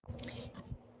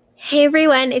Hey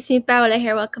everyone, it's me Paola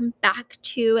here. Welcome back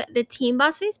to the Team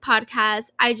Boss Face podcast.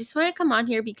 I just want to come on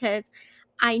here because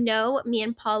I know me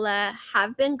and Paula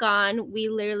have been gone. We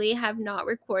literally have not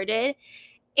recorded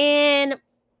in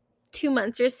 2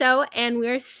 months or so, and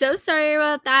we're so sorry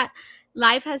about that.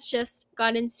 Life has just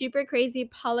gotten super crazy.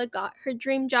 Paula got her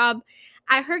dream job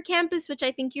at her campus, which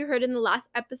I think you heard in the last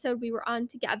episode we were on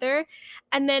together.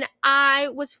 And then I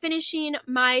was finishing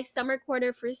my summer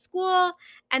quarter for school,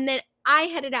 and then I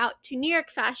headed out to New York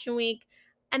Fashion Week,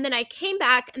 and then I came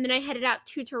back, and then I headed out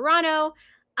to Toronto.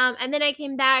 And then I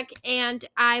came back and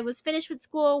I was finished with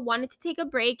school, wanted to take a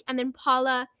break, and then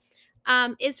Paula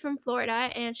is from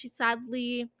Florida, and she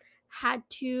sadly had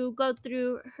to go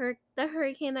through the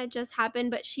hurricane that just happened,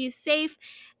 but she's safe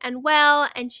and well,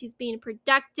 and she's being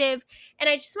productive. And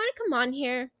I just want to come on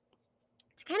here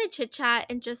to kind of chit chat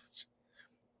and just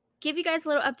give you guys a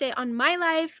little update on my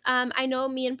life. I know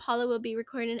me and Paula will be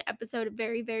recording an episode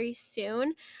very, very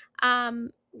soon.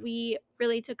 We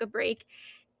really took a break,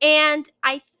 and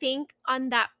I think on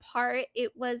that part,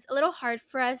 it was a little hard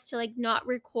for us to like not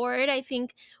record. I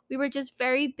think we were just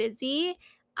very busy.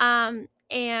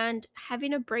 And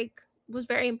having a break was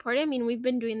very important. I mean, we've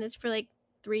been doing this for like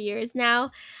 3 years now.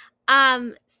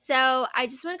 So I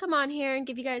just want to come on here and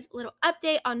give you guys a little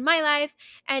update on my life,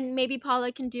 and maybe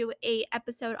Paula can do a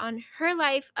episode on her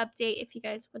life update if you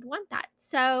guys would want that.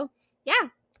 So yeah,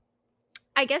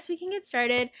 I guess we can get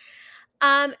started.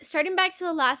 Starting back to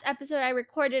the last episode I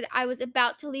recorded, I was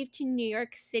about to leave to New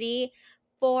York City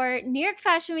for New York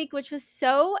Fashion Week, which was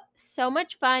so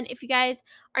much fun. If you guys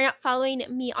are not following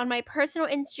me on my personal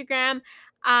Instagram,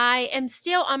 I am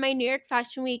still on my New York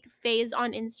Fashion Week phase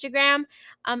on Instagram.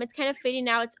 It's kind of fading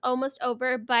now. It's almost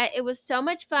over, but it was so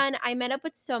much fun. I met up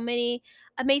with so many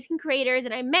amazing creators,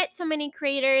 and I met so many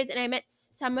creators, and I met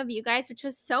some of you guys, which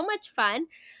was so much fun.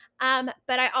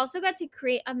 But I also got to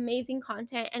create amazing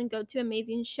content and go to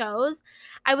amazing shows.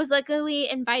 I was luckily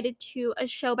invited to a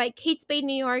show by Kate Spade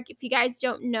New York. If you guys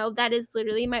don't know, that is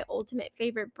literally my ultimate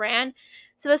favorite brand.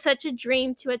 So it was such a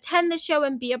dream to attend the show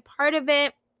and be a part of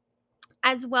it,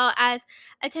 as well as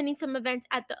attending some events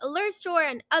at the Allure store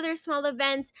and other small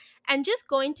events, and just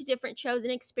going to different shows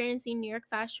and experiencing New York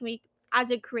Fashion Week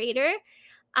as a creator.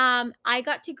 I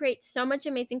got to create so much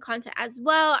amazing content as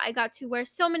well. I got to wear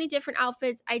so many different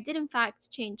outfits. I did, in fact,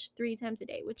 change 3 times a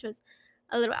day, which was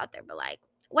a little out there, but like,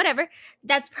 whatever.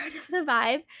 That's part of the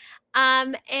vibe.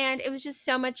 And it was just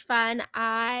so much fun.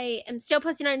 I am still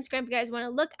posting on Instagram if you guys want to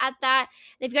look at that.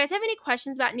 And if you guys have any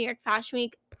questions about New York Fashion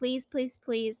Week, please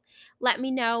let me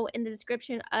know in the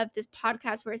description of this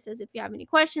podcast where it says if you have any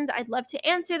questions. I'd love to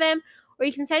answer them, or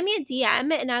you can send me a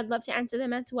DM and I'd love to answer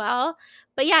them as well.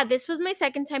 But yeah, this was my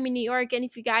second time in New York. And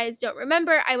if you guys don't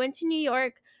remember, I went to New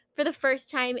York for the first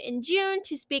time in June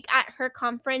to speak at her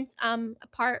conference,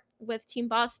 apart with Team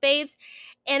Boss Babes.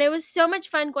 And it was so much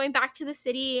fun going back to the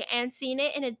city and seeing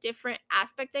it in a different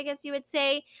aspect, I guess you would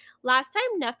say. Last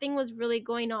time, nothing was really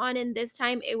going on. And this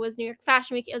time, it was New York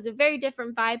Fashion Week. It was a very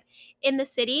different vibe in the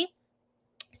city.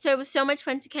 So it was so much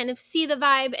fun to kind of see the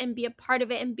vibe and be a part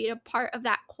of it and be a part of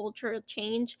that cultural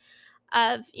change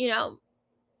of,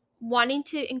 wanting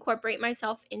to incorporate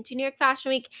myself into New York Fashion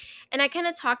Week. And I kind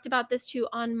of talked about this too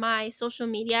on my social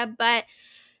media, but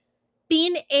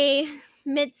being a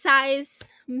mid-size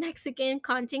Mexican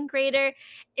content creator,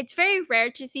 it's very rare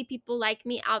to see people like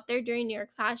me out there during New York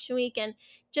Fashion Week and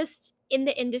just in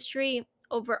the industry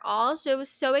overall. So it was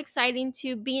so exciting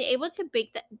to being able to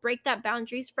break that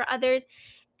boundaries for others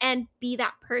and be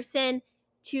that person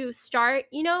to start,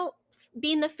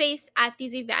 being the face at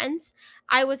these events.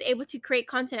 I was able to create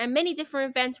content at many different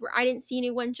events where I didn't see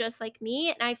anyone just like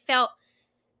me, and I felt,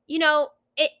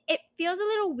 it feels a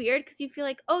little weird because you feel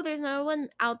like, oh, there's no one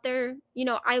out there,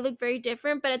 I look very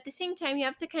different, but at the same time you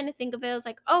have to kind of think of it as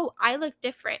like, oh, I look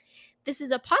different. This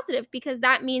is a positive because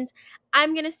that means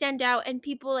I'm going to stand out, and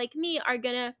people like me are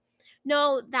going to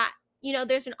know that,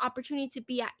 there's an opportunity to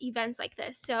be at events like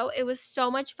this. So it was so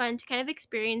much fun to kind of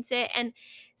experience it and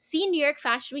see New York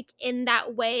Fashion Week in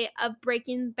that way of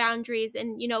breaking boundaries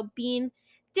and, being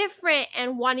different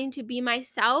and wanting to be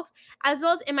myself, as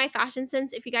well as in my fashion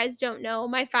sense. If you guys don't know,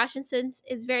 my fashion sense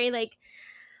is very, like,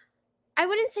 I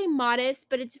wouldn't say modest,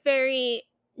 but it's very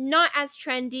not as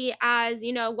trendy as,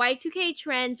 Y2K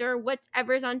trends or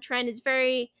whatever's on trend. It's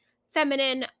very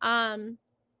feminine,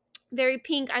 very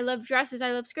pink. I love dresses,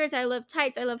 I love skirts, I love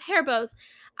tights, I love hair bows.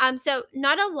 So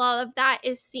not a lot of that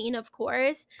is seen, of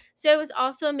course. So it was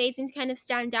also amazing to kind of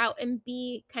stand out and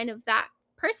be kind of that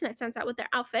person that stands out with their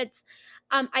outfits.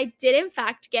 I did in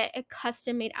fact get a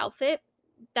custom made outfit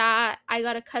that I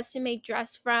got a custom made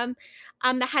dress from,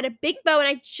 that had a big bow, and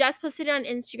I just posted it on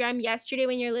Instagram yesterday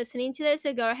when you're listening to this,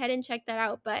 so go ahead and check that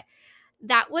out. But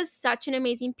that was such an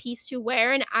amazing piece to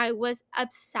wear, and I was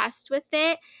obsessed with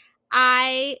it.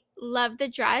 I love the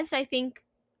dress. I think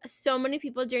so many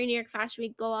people during New York Fashion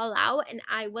Week go all out, and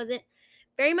I wasn't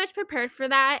very much prepared for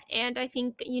that. And I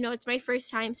think, it's my first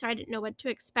time, so I didn't know what to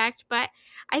expect. But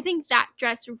I think that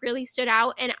dress really stood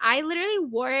out, and I literally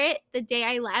wore it the day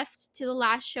I left to the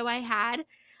last show I had.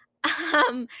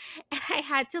 And I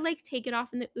had to like take it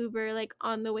off in the Uber, like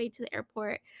on the way to the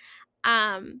airport.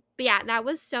 But yeah, that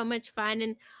was so much fun,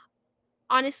 and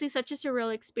honestly such a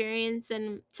surreal experience,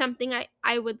 and something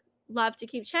I would love to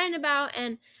keep chatting about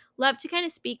and love to kind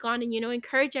of speak on, and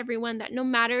encourage everyone that no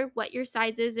matter what your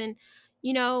size is, and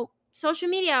social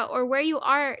media or where you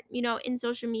are, in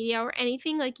social media or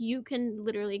anything, like you can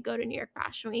literally go to New York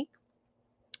Fashion Week.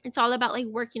 It's all about like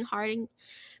working hard and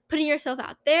putting yourself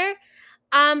out there.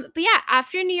 But yeah,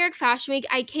 after New York Fashion Week,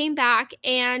 I came back,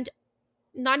 and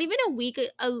not even a week,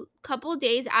 a couple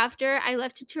days after, I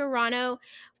left to Toronto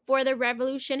for the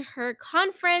Revolution Her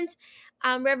conference.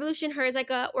 Revolution Her is like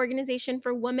a organization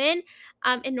for women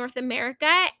in North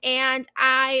America, and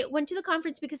I went to the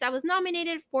conference because I was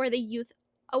nominated for the Youth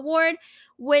Award,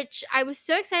 which I was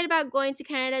so excited about going to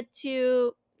Canada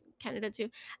too.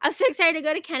 I was so excited to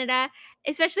go to Canada,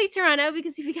 especially Toronto,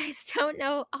 because if you guys don't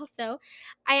know, also,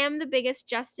 I am the biggest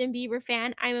Justin Bieber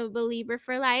fan. I'm a believer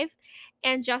for life,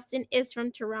 and Justin is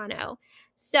from Toronto.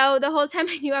 So the whole time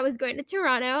I knew I was going to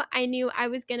Toronto, I knew I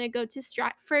was going to go to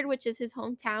Stratford, which is his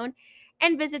hometown,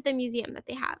 and visit the museum that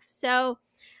they have. So,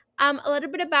 a little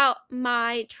bit about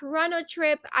my Toronto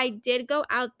trip. I did go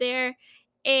out there,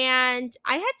 and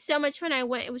I had so much fun. I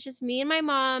went, it was just me and my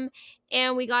mom,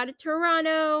 and we got to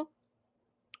Toronto.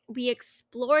 We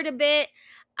explored a bit.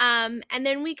 And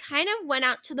then we kind of went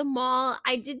out to the mall.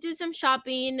 I did do some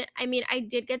shopping. I mean, I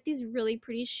did get these really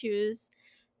pretty shoes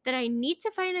that I need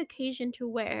to find an occasion to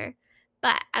wear,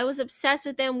 but I was obsessed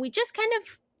with them. We just kind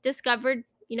of discovered,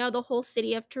 the whole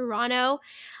city of Toronto.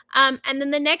 And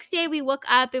then the next day we woke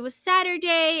up, it was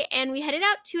Saturday, and we headed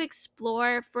out to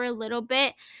explore for a little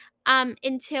bit,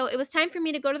 until it was time for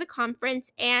me to go to the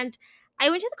conference. And I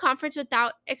went to the conference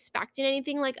without expecting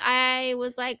anything. Like, I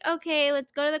was like, okay,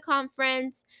 let's go to the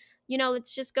conference.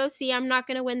 Let's just go see. I'm not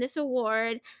going to win this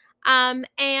award. And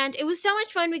it was so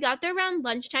much fun. We got there around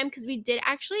lunchtime because we did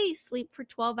actually sleep for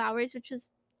 12 hours, which was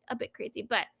a bit crazy,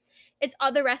 but it's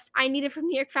all the rest I needed from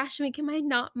New York Fashion Week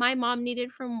and my mom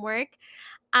needed from work.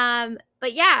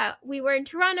 But yeah, we were in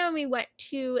Toronto and we went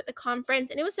to the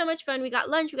conference, and it was so much fun. We got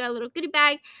lunch, we got a little goodie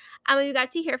bag, and we got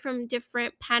to hear from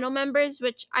different panel members,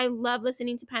 which I love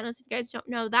listening to panels if you guys don't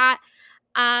know that.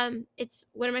 It's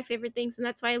one of my favorite things, and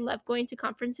that's why I love going to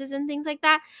conferences and things like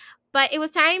that. But it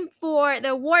was time for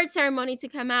the award ceremony to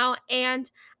come out, and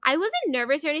I wasn't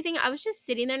nervous or anything. I was just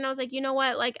sitting there, and I was like, you know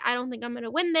what? Like, I don't think I'm gonna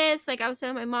win this. Like, I was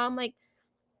telling my mom, like,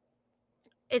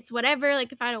 it's whatever.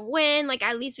 Like, if I don't win, like,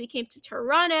 at least we came to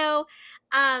Toronto.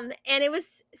 And it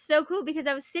was so cool because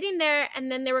I was sitting there, and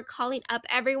then they were calling up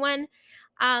everyone,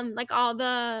 like all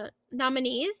the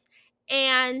nominees,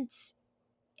 and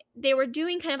they were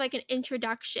doing kind of like an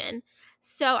introduction.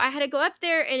 So I had to go up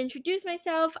there and introduce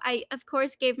myself. I, of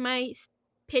course, gave my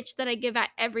pitch that I give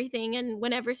at everything. And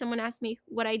whenever someone asks me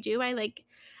what I do, I like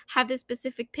have this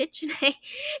specific pitch, and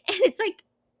it's like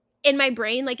in my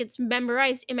brain, like it's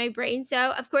memorized in my brain.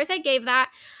 So of course I gave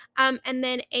that. And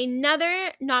then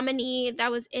another nominee that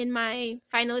was in my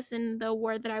finalist in the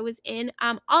award that I was in,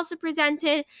 also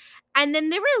presented. And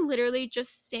then they were literally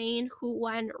just saying who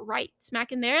won right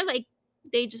smack in there. Like,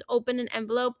 they just opened an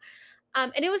envelope.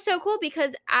 And it was so cool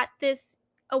because at this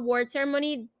award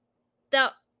ceremony,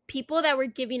 the people that were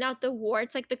giving out the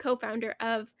awards, like the co-founder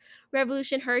of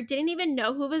Revolution Her, didn't even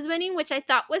know who was winning, which I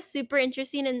thought was super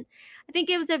interesting. And I think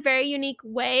it was a very unique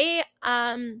way,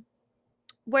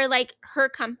 where like her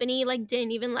company like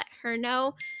didn't even let her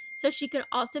know, so she could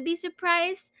also be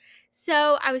surprised.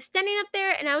 So I was standing up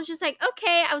there, and I was just like,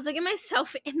 okay, I was looking at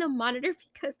myself in the monitor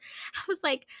because I was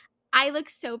like, I look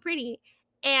so pretty,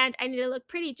 and I need to look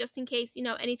pretty just in case,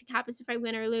 anything happens if I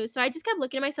win or lose. So I just kept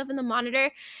looking at myself in the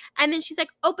monitor, and then she's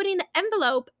like opening the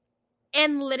envelope,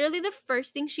 and literally the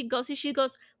first thing she goes,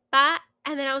 "Ba,"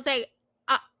 and then I was like,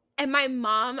 uh, and my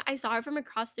mom, I saw her from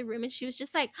across the room, and she was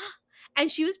just like, and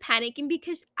she was panicking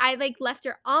because I like left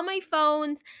her all my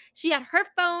phones. She had her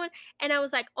phone, and I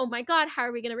was like, "Oh my god, how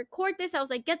are we gonna record this?" I was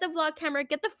like, "Get the vlog camera,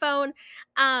 get the phone,"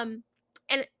 and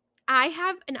I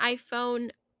have an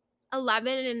iPhone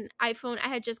 11 and an iPhone. I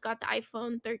had just got the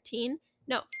iPhone 13.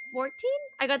 No, 14.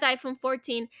 I got the iPhone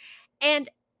 14, and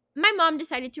my mom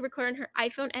decided to record on her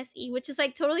iPhone SE, which is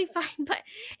like totally fine, but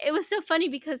it was so funny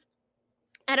because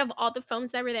out of all the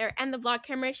phones that were there and the vlog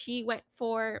camera, she went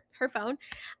for her phone.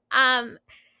 Um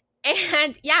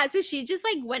and yeah, so she just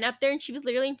like went up there and she was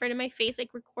literally in front of my face,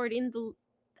 like recording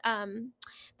um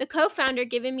the co-founder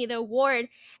giving me the award.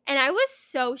 And I was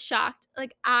so shocked.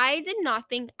 Like I did not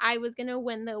think I was gonna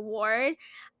win the award.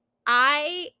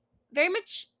 I very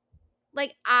much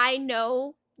like I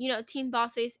know, Team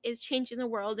Boss is changing the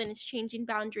world and it's changing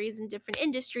boundaries in different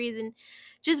industries and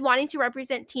just wanting to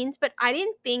represent teens, but I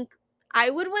didn't think I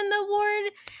would win the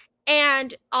award,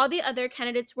 and all the other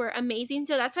candidates were amazing.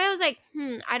 So that's why I was like,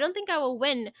 I don't think I will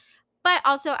win. But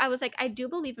also I was like, I do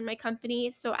believe in my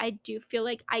company, so I do feel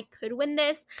like I could win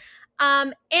this.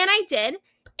 And I did.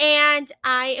 And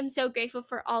I am so grateful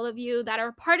for all of you that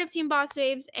are part of Team Boss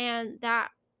Waves and that,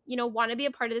 want to be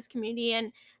a part of this community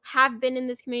and have been in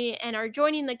this community and are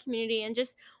joining the community and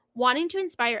just wanting to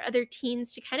inspire other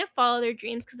teens to kind of follow their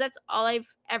dreams, because that's all I've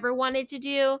ever wanted to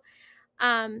do.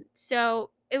 So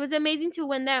it was amazing to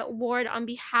win that award on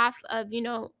behalf of,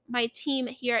 my team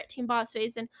here at Team Boss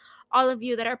Waves and all of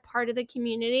you that are part of the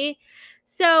community.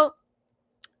 So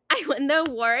I won the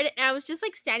award and I was just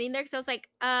like standing there because I was like,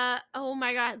 oh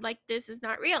my God, like this is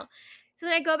not real. So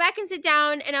then I go back and sit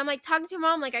down and I'm like talking to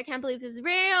mom, like, I can't believe this is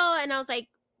real. And I was like,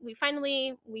 we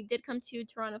did come to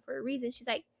Toronto for a reason. She's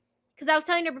like, because I was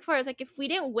telling her before, I was like, if we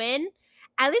didn't win,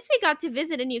 at least we got to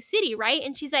visit a new city, right?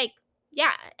 And she's like,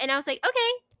 yeah. And I was like,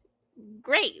 okay,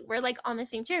 great, we're like on the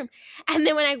same term. And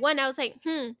then when I won, I was like,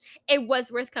 it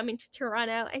was worth coming to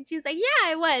Toronto. And she was like,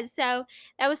 yeah, it was. So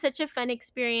that was such a fun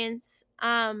experience,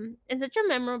 and such a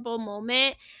memorable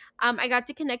moment. I got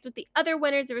to connect with the other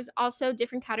winners. There was also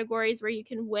different categories where you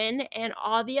can win, and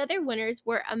all the other winners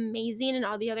were amazing, and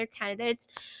all the other candidates.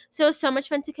 So it was so much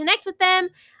fun to connect with them.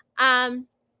 Um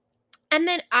and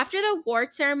then after the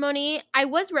award ceremony, I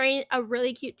was wearing a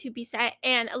really cute two-piece set.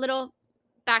 And a little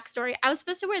backstory, I was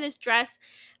supposed to wear this dress,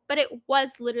 but it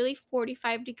was literally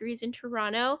 45 degrees in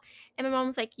Toronto. And my mom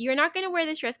was like, you're not going to wear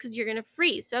this dress because you're going to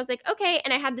freeze. So I was like, okay.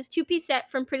 And I had this two-piece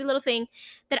set from Pretty Little Thing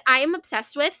that I am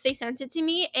obsessed with. They sent it to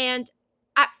me. And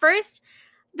at first,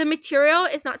 the material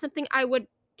is not something I would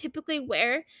typically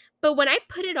wear. But when I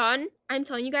put it on, I'm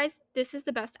telling you guys, this is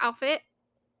the best outfit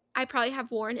I probably have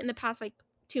worn in the past like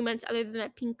 2 months, other than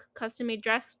that pink custom made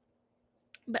dress.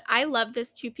 But I love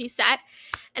this two-piece set.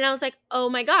 And I was like, oh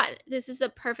my God, this is the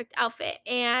perfect outfit.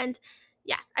 And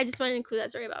yeah, I just wanted to include that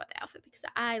story about the outfit because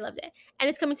I loved it. And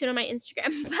it's coming soon on my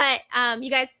Instagram. But you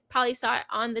guys probably saw it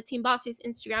on the Team Boss Face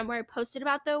Instagram where I posted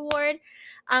about the award.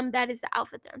 That is the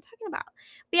outfit that I'm talking about.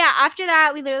 But yeah, after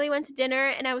that, we literally went to dinner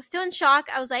and I was still in shock.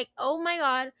 I was like, oh my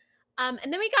God.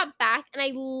 And then we got back and I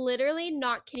literally,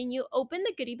 not kidding you, opened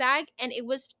the goodie bag and it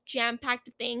was jam-packed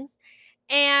with things.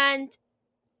 And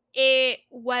it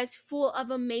was full of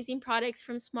amazing products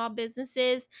from small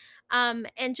businesses,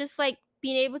 and just like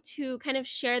being able to kind of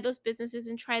share those businesses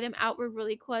and try them out were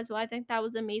really cool as well. I think that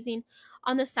was amazing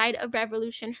on the side of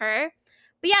Revolution Her.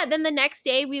 But yeah, then the next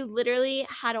day we literally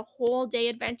had a whole day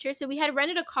adventure. So we had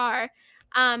rented a car,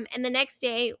 and the next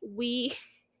day we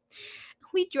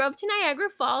drove to Niagara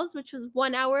Falls, which was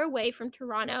 1 hour away from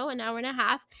Toronto, an hour and a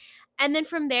half. And then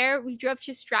from there, we drove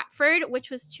to Stratford,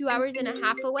 which was 2 hours and a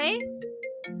half away.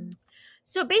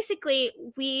 So basically,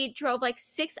 we drove like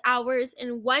 6 hours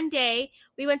in one day.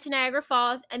 We went to Niagara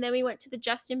Falls and then we went to the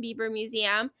Justin Bieber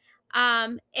Museum.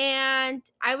 And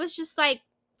I was just like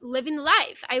living the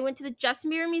life. I went to the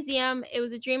Justin Bieber Museum. It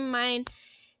was a dream of mine.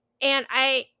 And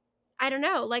I don't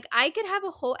know, like I could have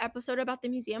a whole episode about the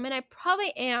museum and I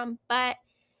probably am, but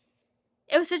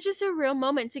it was such a surreal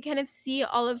moment to kind of see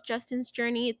all of Justin's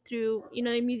journey through,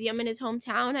 the museum in his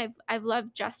hometown. I've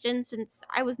loved Justin since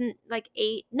I was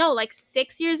like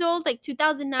 6 years old, like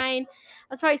 2009. I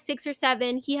was probably 6 or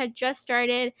 7. He had just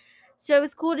started. So it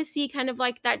was cool to see kind of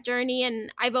like that journey.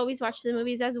 And I've always watched the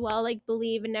movies as well, like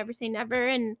Believe and Never Say Never.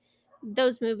 And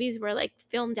those movies were like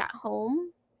filmed at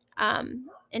home,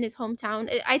 in his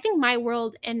hometown. I think My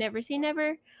World and Never Say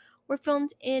Never were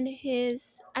filmed in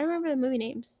his, I don't remember the movie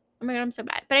names. Oh my God, I'm so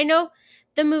bad. But I know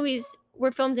the movies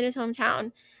were filmed in his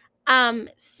hometown.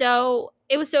 So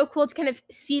it was so cool to kind of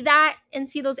see that and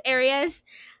see those areas.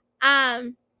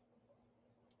 Um,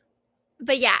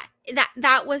 but yeah,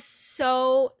 that was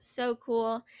so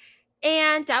cool.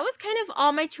 And that was kind of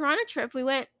all my Toronto trip. We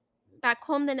went back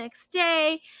home the next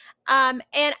day. And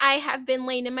I have been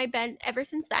laying in my bed ever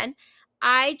since then.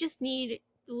 I just need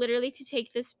literally to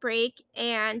take this break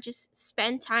and just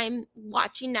spend time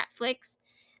watching Netflix,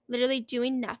 literally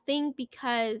doing nothing,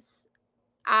 because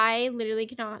I literally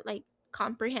cannot like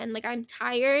comprehend. Like, I'm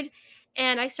tired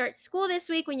and I start school this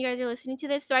week when you guys are listening to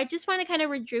this. So I just want to kind of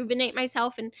rejuvenate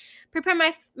myself and prepare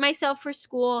myself for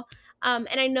school. And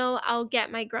I know I'll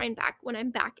get my grind back when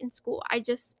I'm back in school. I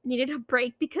just needed a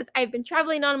break because I've been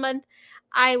traveling on a month.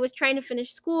 I was trying to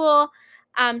finish school,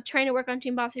 trying to work on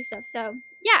Team Bossy stuff. So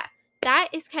yeah, that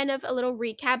is kind of a little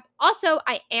recap. Also,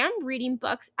 I am reading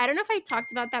books. I don't know if I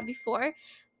talked about that before,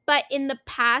 but in the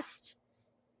past,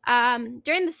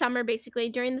 during the summer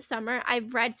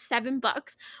I've read 7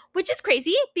 books, which is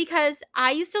crazy because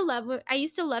I used to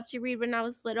love to read when I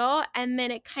was little, and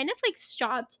then it kind of like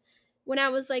stopped when I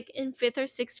was like in 5th or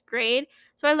 6th grade.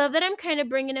 So I love that I'm kind of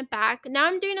bringing it back. Now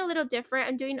I'm doing a little different.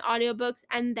 I'm doing audiobooks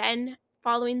and then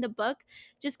following the book,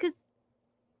 just because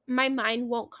my mind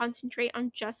won't concentrate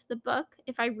on just the book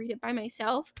if I read it by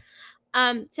myself.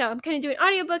 So I'm kind of doing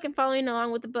audiobook and following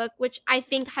along with the book, which I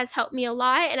think has helped me a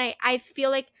lot. And I feel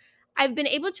like I've been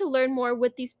able to learn more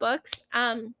with these books.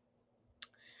 I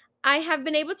have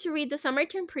been able to read the Summer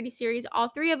Turned Pretty series, all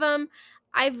 3 of them.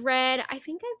 I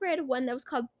think I've read one that was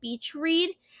called Beach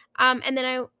Read. And then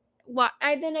I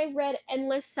read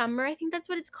Endless Summer. I think that's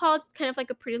what it's called. It's kind of like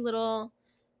a pretty little.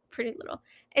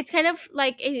 It's kind of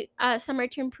like a Summer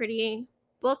Turned Pretty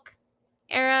book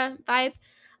era vibe.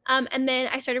 And then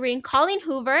I started reading Colleen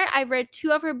Hoover. I've read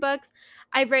 2 of her books.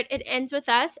 I've read It Ends With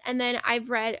Us, and then I've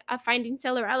read Finding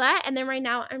Cinderella. And then right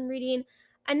now I'm reading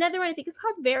another one. I think it's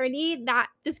called Verity, that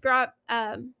this girl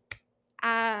uh,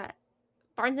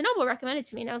 Barnes and Noble recommended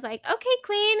to me. And I was like, okay,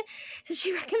 queen. So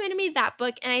she recommended me that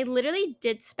book. And I literally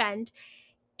did spend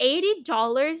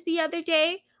 $80 the other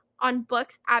day on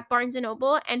books at Barnes and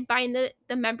Noble and buying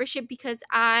the membership, because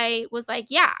I was like,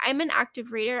 yeah, I'm an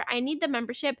active reader. I need the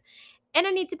membership, and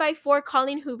I need to buy 4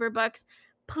 Colleen Hoover books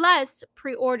plus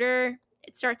pre-order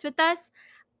It Starts With Us.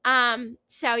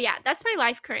 So yeah, that's my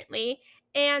life currently.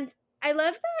 And I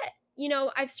love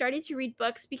that, I've started to read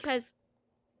books because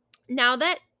now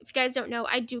that, if you guys don't know,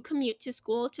 I do commute to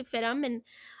school to FITM,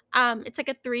 and it's like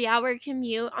a 3-hour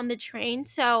commute on the train.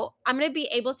 So I'm gonna be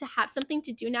able to have something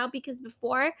to do now, because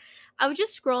before I would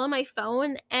just scroll on my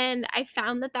phone, and I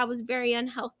found that was very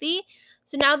unhealthy.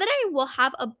 So now that I will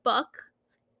have a book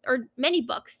or many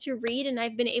books to read, and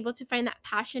I've been able to find that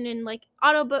passion in like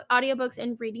audiobooks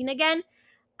and reading again,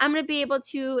 I'm going to be able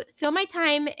to fill my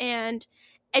time and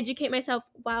educate myself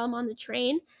while I'm on the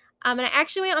train. And I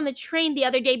actually went on the train the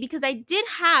other day because I did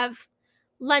have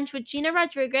lunch with Gina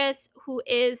Rodriguez, who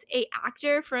is a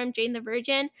actor from Jane the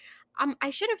Virgin. I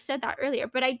should have said that earlier,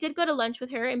 but I did go to lunch with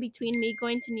her in between me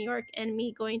going to New York and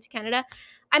me going to Canada.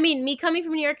 I mean, me coming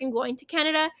from New York and going to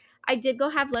Canada. I did go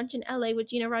have lunch in LA with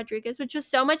Gina Rodriguez, which was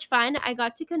so much fun. I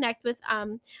got to connect with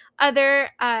other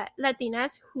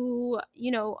Latinas who,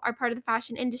 are part of the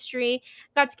fashion industry.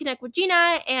 Got to connect with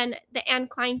Gina and the Anne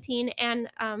Klein team, and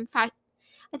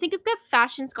I think it's the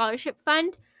Fashion Scholarship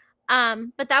Fund.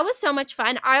 But that was so much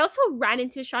fun. I also ran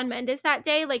into Shawn Mendes that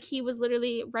day. Like, he was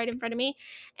literally right in front of me.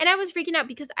 And I was freaking out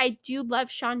because I do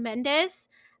love Shawn Mendes.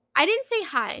 I didn't say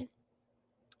hi,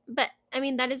 but I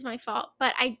mean, that is my fault.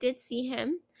 But I did see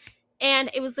him.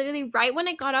 And it was literally right when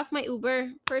I got off my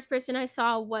Uber. First person I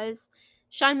saw was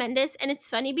Shawn Mendes. And it's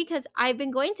funny because I've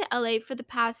been going to LA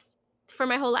for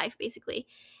my whole life, basically.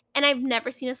 And I've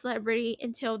never seen a celebrity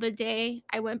until the day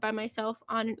I went by myself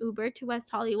on an Uber to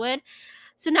West Hollywood.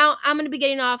 So now I'm going to be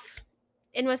getting off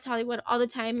in West Hollywood all the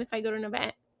time if I go to an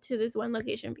event to this one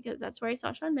location, because that's where I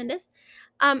saw Shawn Mendes.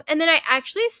 And then I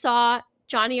actually saw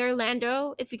Johnny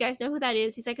Orlando. If you guys know who that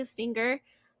is, he's like a singer,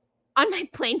 on my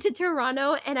plane to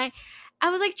Toronto. And I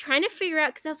was like trying to figure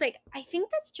out, because I was like, I think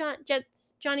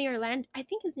that's Johnny Orlando. I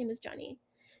think his name is Johnny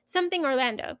something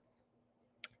Orlando.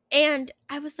 And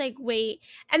I was like, wait.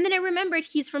 And then I remembered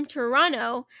he's from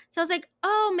Toronto. So I was like,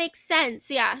 oh, makes sense.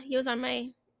 Yeah, he was on my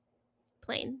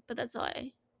plane. But that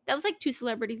was like 2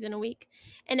 celebrities in a week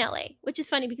in LA, which is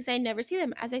funny because I never see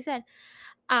them, as I said.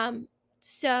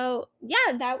 So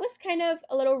yeah, that was kind of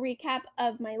a little recap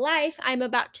of my life. I'm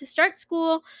about to start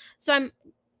school, so I'm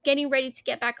getting ready to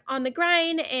get back on the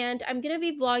grind, and I'm gonna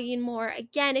be vlogging more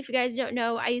again. If you guys don't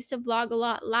know, I used to vlog a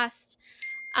lot last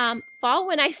fall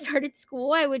when I started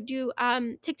school. I would do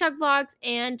TikTok vlogs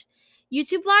and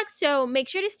YouTube vlogs. So make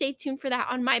sure to stay tuned for that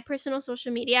on my personal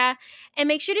social media, and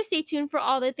make sure to stay tuned for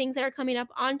all the things that are coming up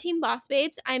on Team Boss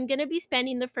Babes. I'm going to be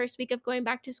spending the first week of going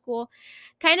back to school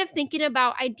kind of thinking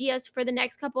about ideas for the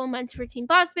next couple of months for Team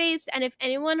Boss Babes. And if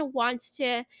anyone wants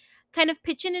to kind of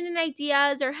pitch in any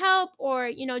ideas or help,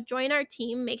 or, join our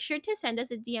team, make sure to send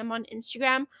us a DM on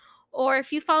Instagram, Or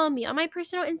if you follow me on my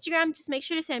personal Instagram, just make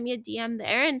sure to send me a DM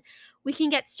there and we can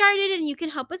get started and you can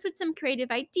help us with some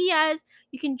creative ideas.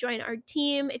 You can join our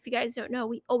team. If you guys don't know,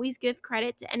 we always give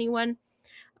credit to anyone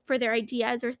for their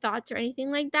ideas or thoughts or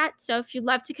anything like that. So if you'd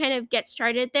love to kind of get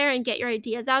started there and get your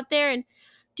ideas out there and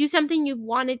do something you've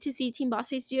wanted to see Team Boss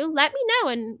Face do, let me know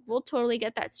and we'll totally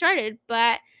get that started.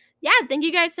 But yeah, thank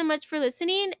you guys so much for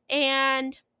listening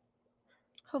and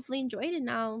hopefully enjoyed, and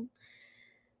I'll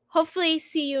hopefully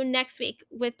see you next week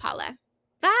with Paula.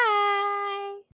 Bye.